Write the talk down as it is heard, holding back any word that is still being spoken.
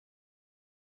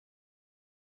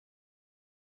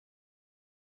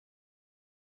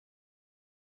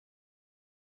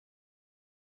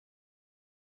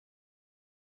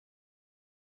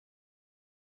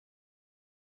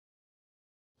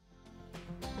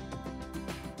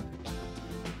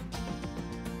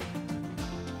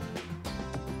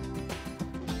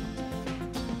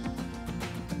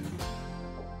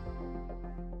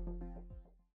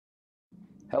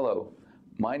Hello,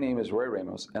 my name is Roy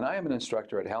Ramos and I am an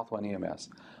instructor at HealthONE EMS.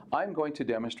 I'm going to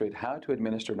demonstrate how to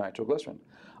administer nitroglycerin.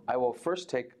 I will first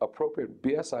take appropriate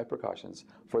BSI precautions.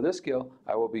 For this skill,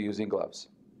 I will be using gloves.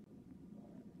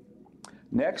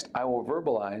 Next, I will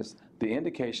verbalize the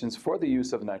indications for the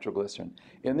use of nitroglycerin.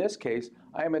 In this case,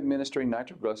 I am administering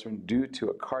nitroglycerin due to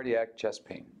a cardiac chest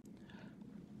pain.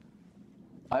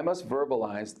 I must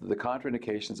verbalize the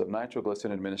contraindications of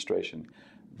nitroglycerin administration.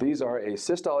 These are a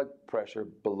systolic pressure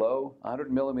below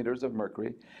 100 millimeters of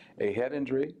mercury, a head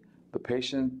injury, the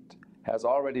patient has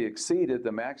already exceeded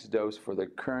the max dose for the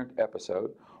current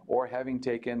episode, or having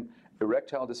taken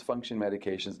erectile dysfunction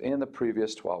medications in the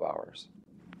previous 12 hours.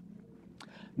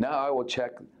 Now I will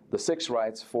check the 6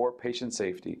 rights for patient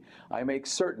safety. I make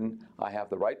certain I have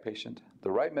the right patient,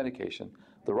 the right medication,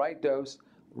 the right dose,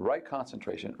 right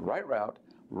concentration, right route,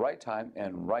 right time,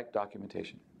 and right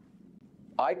documentation.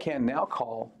 I can now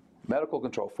call medical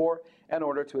control for an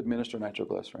order to administer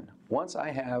nitroglycerin. Once I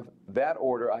have that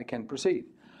order, I can proceed.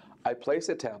 I place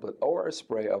a tablet or a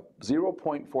spray of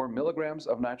 0.4 milligrams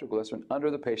of nitroglycerin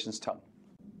under the patient's tongue.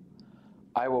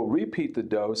 I will repeat the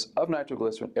dose of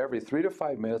nitroglycerin every 3 to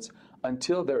 5 minutes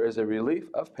until there is a relief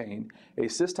of pain, a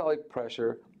systolic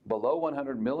pressure below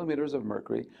 100 millimeters of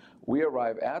mercury, we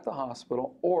arrive at the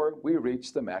hospital, or we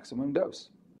reach the maximum dose.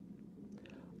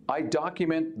 I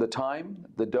document the time,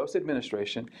 the dose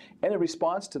administration, any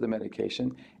response to the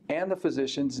medication, and the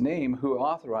physician's name who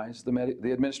authorized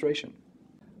the administration.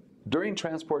 During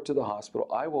transport to the hospital,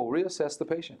 I will reassess the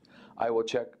patient. I will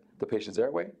check the patient's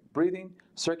airway, breathing,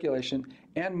 circulation,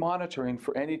 and monitoring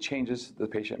for any changes the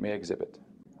patient may exhibit.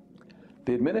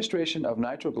 The administration of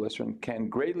nitroglycerin can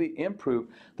greatly improve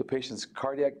the patient's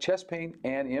cardiac chest pain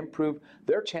and improve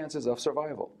their chances of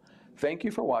survival. Thank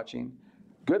you for watching.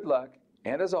 Good luck,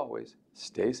 and as always,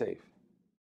 stay safe.